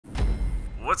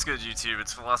What's good, YouTube?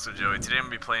 It's Philosojoey. Today I'm going to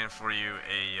be playing for you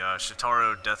a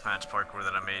Shotaro deathmatch parkour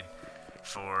that I made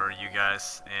for you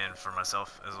guys and for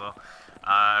myself as well.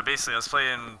 Basically, I was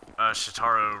playing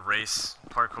Shotaro race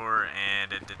parkour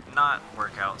and it did not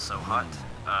work out so hot.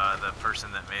 The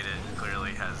person that made it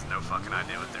clearly has no fucking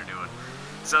idea what they're doing.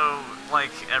 So,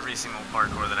 like every single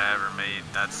parkour that I ever made,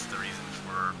 that's the reason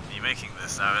for me making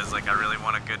this. I was like, I really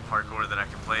want a good parkour that I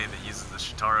can play that uses the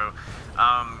Shotaro.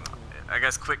 I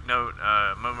guess quick note,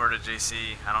 Momurta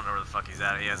JC, I don't know where the fuck he's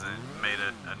at. He hasn't made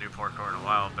a new parkour in a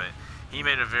while, but he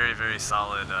made a very, very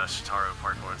solid Shotaro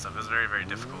parkour and stuff. It was very, very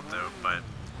difficult though, but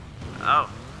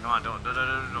oh, come on, don't.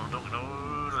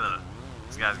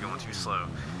 This guy's going too slow.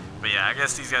 But yeah, I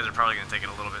guess these guys are probably gonna take it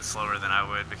a little bit slower than I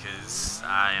would because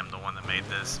I am the one that made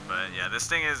this. But yeah, this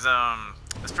thing is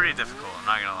it's pretty difficult. I'm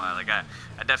not gonna lie. Like I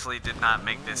definitely did not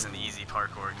make this an easy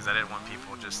parkour because I didn't want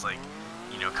people just like,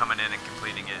 you know, coming in and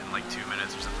completing it in like 2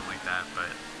 minutes or something like that. But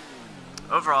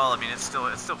overall, I mean, it's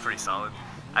still pretty solid.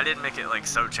 I didn't make it like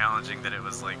so challenging that it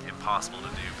was like impossible to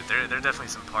do, but there are definitely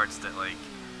some parts that like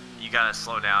you gotta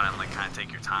slow down and like kind of take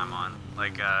your time on.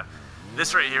 Like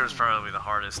this right here was probably the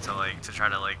hardest to try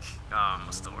to like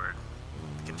what's the word?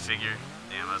 Configure.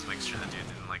 Damn, I was making sure the dude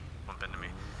didn't like bump into me.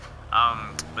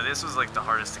 But this was like the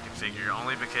hardest to configure,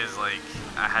 only because like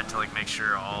I had to like make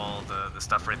sure all the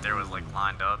stuff right there was like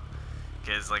lined up.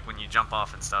 Because like when you jump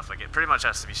off and stuff, like it pretty much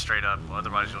has to be straight up,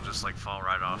 otherwise you'll just like fall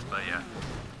right off. But yeah,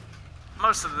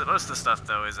 most of the stuff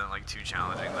though isn't like too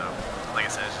challenging though. Like I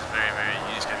said, it's just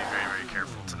you just gotta be very, very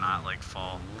careful to not like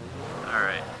fall. All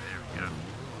right, there we go.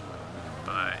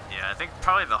 But yeah, I think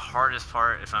probably the hardest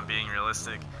part, if I'm being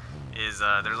realistic, is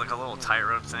there's like a little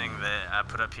tightrope thing that I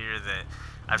put up here that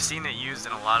I've seen it used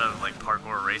in a lot of like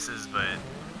parkour races, but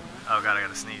oh god, I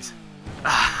gotta sneeze.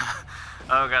 Oh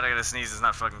god, I gotta sneeze. It's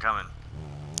not fucking coming.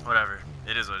 Whatever,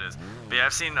 it is what it is. But yeah,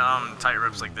 I've seen tight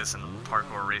ropes like this in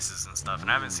parkour races and stuff,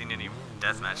 and I haven't seen any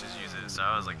death matches use it. So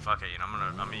I was like, fuck it, you know,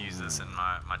 I'm gonna use this in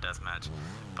my death match.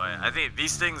 But I think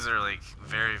these things are like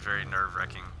very, very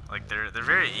nerve-wracking. Like they're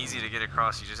very easy to get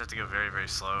across. You just have to go very, very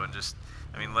slow and just,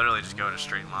 I mean, literally just go in a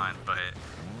straight line. But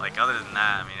like other than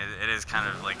that, I mean, it is kind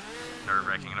of like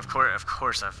nerve-wracking. And of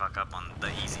course, I fuck up on the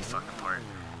easy fucking part.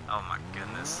 Oh my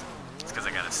goodness, it's because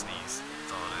I gotta sneeze.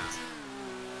 That's all it is.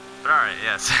 But alright,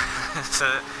 yes. So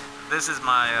this is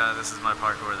my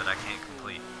parkour that I can't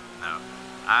complete. No,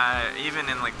 even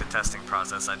in like the testing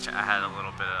process, I had a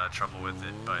little bit of trouble with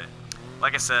it. But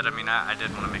like I said, I mean, I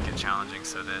did want to make it challenging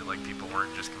so that like people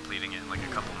weren't just completing it in like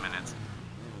a couple minutes.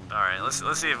 But alright, let's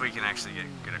see if we can actually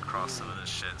get across some of this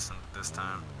shit this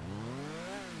time.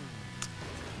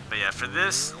 But yeah, for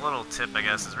this little tip, I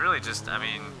guess, is really just, I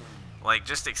mean, like,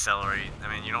 just accelerate.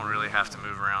 I mean, you don't really have to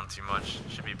move around too much.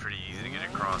 It should be pretty easy to get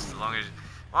across as long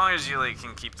as you like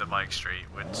can keep the bike straight,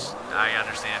 which I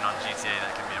understand on GTA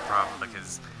that can be a problem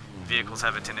because vehicles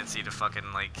have a tendency to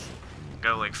fucking like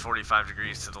go like 45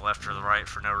 degrees to the left or the right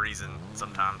for no reason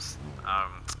sometimes,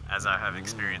 as I have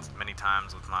experienced many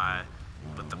times with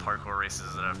the parkour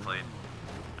races that I've played.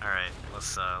 All right,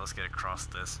 let's get across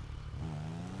this.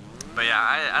 But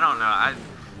yeah, I don't know.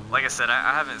 Like I said,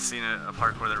 I haven't seen a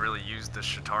parkour that really used the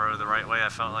Shotaro the right way. I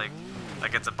felt like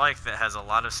it's a bike that has a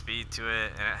lot of speed to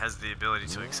it, and it has the ability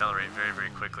to accelerate very, very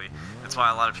quickly. That's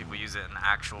why a lot of people use it in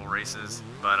actual races.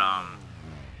 But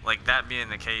like that being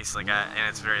the case, and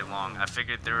it's very long. I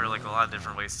figured there were like a lot of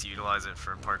different ways to utilize it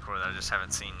for parkour that I just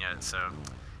haven't seen yet. So,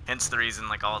 hence the reason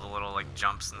like all the little like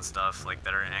jumps and stuff like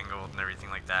that are angled and everything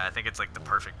like that. I think it's like the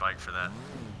perfect bike for that.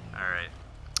 All right.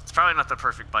 It's probably not the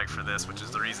perfect bike for this, which is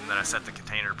the reason that I set the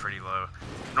container pretty low.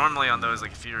 Normally on those,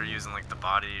 like if you were using like the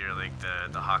body or like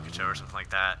the Hakucho or something like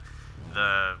that,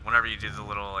 whenever you do the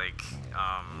little like,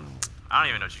 I don't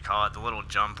even know what you call it, the little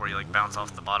jump where you like bounce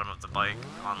off the bottom of the bike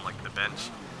on like the bench.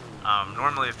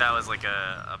 Normally if that was like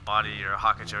a body or a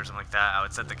Hakucho or something like that, I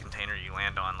would set the container you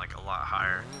land on like a lot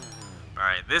higher.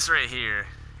 Alright, this right here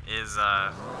is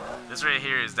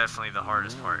definitely the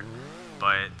hardest part.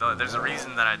 But there's a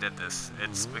reason that I did this.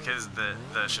 It's because the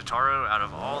Shotaro, out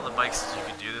of all the bikes that you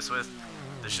can do this with,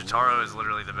 the Shotaro is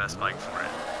literally the best bike for it.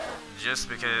 Just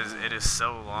because it is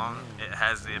so long, it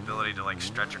has the ability to like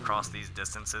stretch across these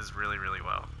distances really, really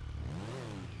well.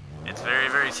 It's very,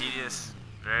 very tedious,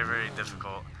 very, very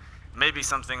difficult. Maybe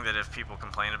something that if people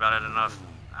complain about it enough,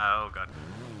 oh god,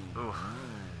 ooh,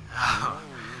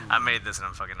 I made this and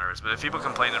I'm fucking nervous. But if people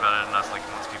complain about it enough, like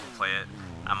once people play it,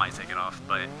 I might take it off.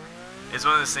 But it's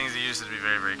one of those things that you just have to be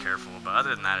very, very careful. But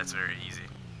other than that, it's very easy.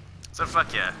 So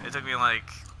fuck yeah, it took me like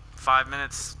 5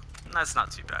 minutes. That's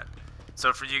not too bad.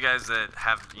 So for you guys that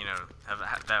have, you know,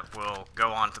 that will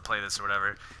go on to play this or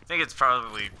whatever, I think it's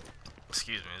probably,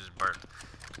 excuse me, I just burped.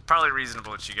 probably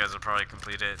reasonable that you guys will probably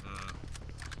complete it in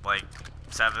like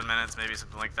 7 minutes, maybe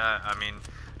something like that. I mean,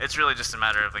 it's really just a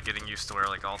matter of like getting used to where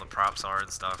like all the props are and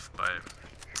stuff. But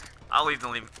I'll leave the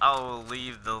link. I'll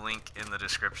leave the link in the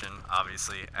description,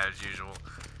 obviously, as usual.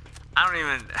 I don't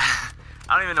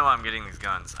even know why I'm getting these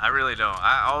guns. I really don't.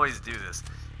 I always do this.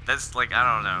 That's like,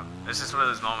 I don't know. It's just one of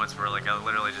those moments where like I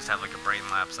literally just have like a brain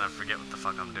lapse and I forget what the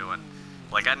fuck I'm doing.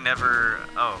 Like I never.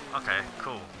 Oh, okay,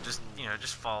 cool. Just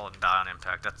just fall and die on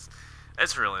impact.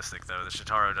 It's realistic though. The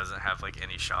Shotaro doesn't have like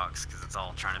any shocks because it's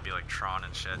all trying to be like Tron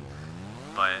and shit.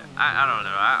 But I don't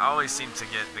know. I always seem to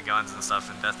get the guns and stuff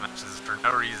in deathmatches for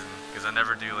no reason because I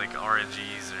never do like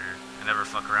RNGs or I never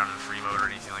fuck around in free mode or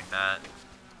anything like that.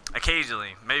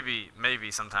 Occasionally,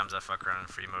 maybe sometimes I fuck around in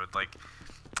free mode. Like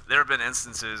there have been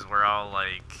instances where I'll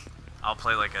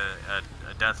play like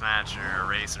a deathmatch or a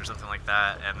race or something like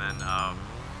that, and then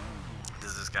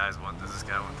does this guy want this?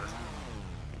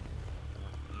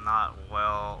 Not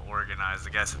well organized. The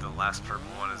guy said the last purple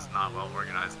one is not well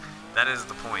organized. That is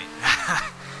the point.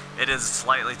 It is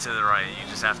slightly to the right. You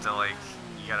just have to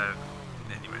you gotta.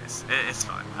 Anyways, it's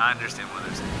fine. I understand what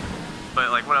they're saying.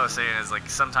 But like what I was saying is like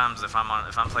sometimes if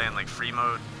I'm playing like free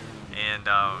mode and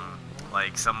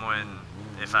like someone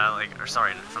if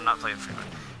I'm not playing free mode,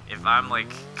 if I'm like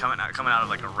coming out of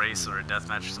like a race or a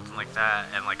deathmatch or something like that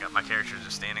and like my character's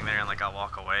just standing there and like I'll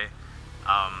walk away,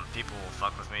 people will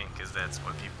fuck with me because that's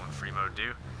what people in free mode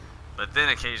do. But then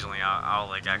occasionally I'll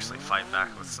like actually fight back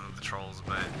with some of the trolls,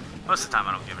 but most of the time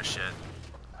I don't give a shit.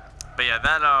 But yeah,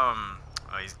 that oh,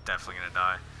 he's definitely gonna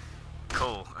die.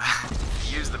 Cool.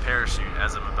 Use the parachute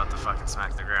as I'm about to fucking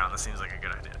smack the ground. That seems like a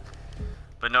good idea.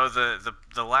 But no,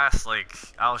 the last, like,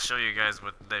 I'll show you guys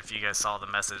if you guys saw the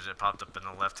message that popped up in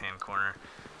the left-hand corner.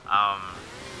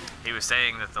 He was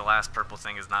saying that the last purple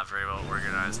thing is not very well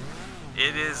organized.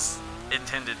 It is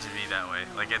intended to be that way.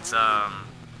 Like, it's,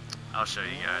 I'll show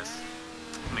you guys.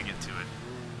 Let me get to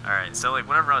it. Alright, so, like,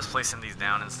 whenever I was placing these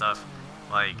down and stuff,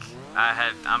 like,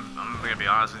 I'm gonna be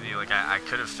honest with you, like, I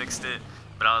could have fixed it,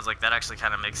 but I was like, that actually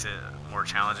kind of makes it more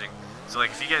challenging. So like,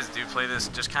 if you guys do play this,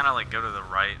 just kind of like go to the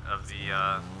right of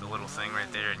the little thing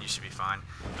right there, and you should be fine.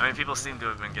 I mean, people seem to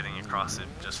have been getting across it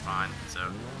just fine. So,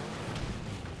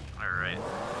 all right,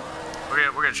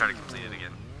 we're gonna try to complete it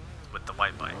again with the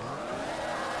white bike.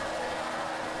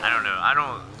 I don't know. I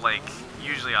don't like.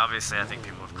 Usually, obviously, I think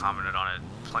people have commented on it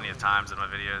plenty of times in my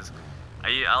videos.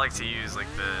 I like to use like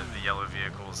the yellow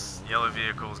vehicles,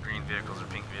 green vehicles, or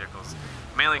pink vehicles.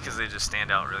 Mainly because they just stand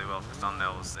out really well for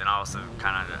thumbnails, and I also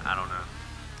kind of, I don't know,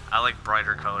 I like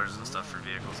brighter colors and stuff for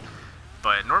vehicles.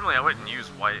 But normally I wouldn't use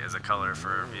white as a color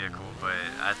for a vehicle, but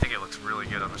I think it looks really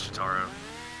good on the Shotaro.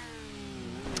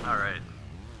 Alright,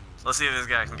 so let's see if this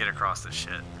guy can get across this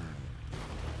shit.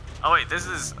 Oh wait, this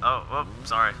is, oh,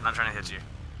 sorry, I'm not trying to hit you.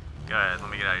 Go ahead, let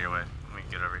me get out of your way. Let me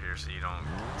get over here so you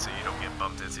don't get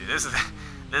bumped into. This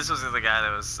was the guy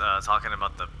that was talking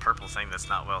about the purple thing that's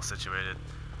not well situated.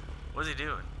 What is he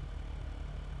doing?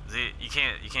 You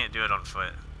can't do it on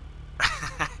foot.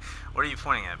 What are you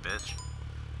pointing at, bitch?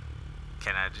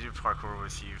 Can I do parkour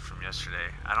with you from yesterday?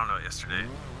 I don't know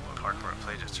what parkour I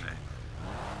played yesterday.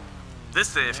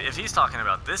 This thing, if he's talking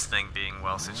about this thing being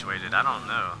well situated, I don't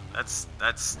know.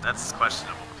 That's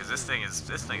questionable because this thing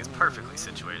is perfectly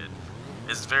situated.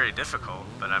 It's very difficult,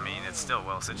 but I mean it's still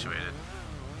well situated.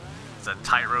 It's a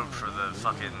tightrope for the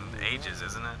fucking ages,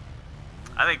 isn't it?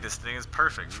 I think this thing is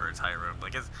perfect for a tightrope.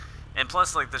 Like and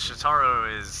plus, like the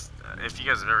Shotaro is, if you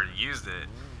guys have ever used it,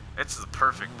 it's the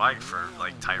perfect bike for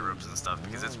like tightropes and stuff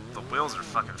because the wheels are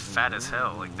fucking fat as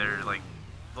hell. Like they're like,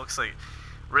 looks like,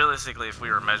 realistically, if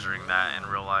we were measuring that in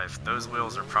real life, those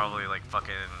wheels are probably like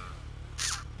fucking.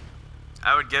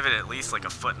 I would give it at least like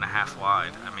 1.5 feet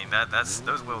wide. I mean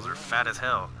those wheels are fat as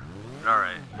hell. But all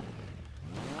right.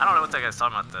 I don't know what that guy's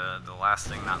talking about the last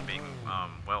thing not being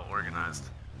well organized.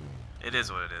 It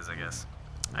is what it is, I guess.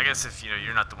 I guess if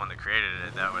you're not the one that created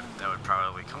it, that would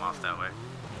probably come off that way.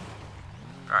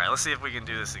 All right, let's see if we can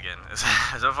do this again.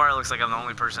 So far, it looks like I'm the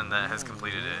only person that has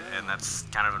completed it, and that's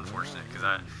kind of unfortunate because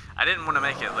I didn't want to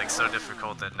make it like so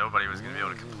difficult that nobody was going to be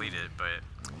able to complete it, but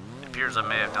it appears I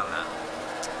may have done that.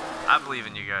 I believe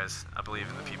in you guys. I believe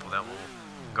in the people that will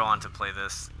go on to play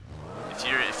this. If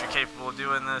you're capable of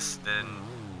doing this, then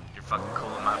you're fucking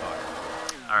cool in my book.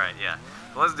 All right, yeah.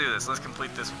 Well, let's do this. Let's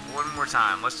complete this one more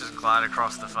time. Let's just glide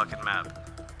across the fucking map.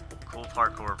 Cool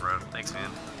parkour, bro. Thanks,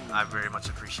 man. I very much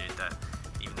appreciate that,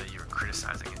 even though you were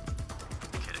criticizing it.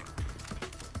 I'm kidding.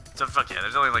 So fuck yeah,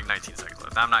 there's only like 19 seconds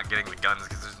left. I'm not getting the guns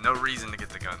because there's no reason to get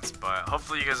the guns. But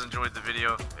hopefully you guys enjoyed the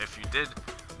video. If you did,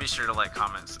 be sure to like,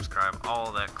 comment, subscribe,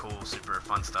 all that cool, super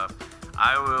fun stuff.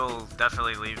 I will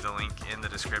definitely leave the link in the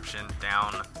description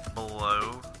down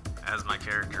below, as my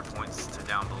character points to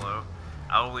down below.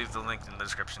 I will leave the link in the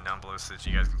description down below so that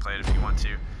you guys can play it if you want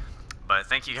to. But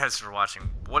thank you guys for watching.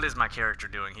 What is my character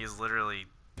doing? He's literally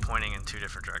pointing in 2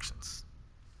 different directions.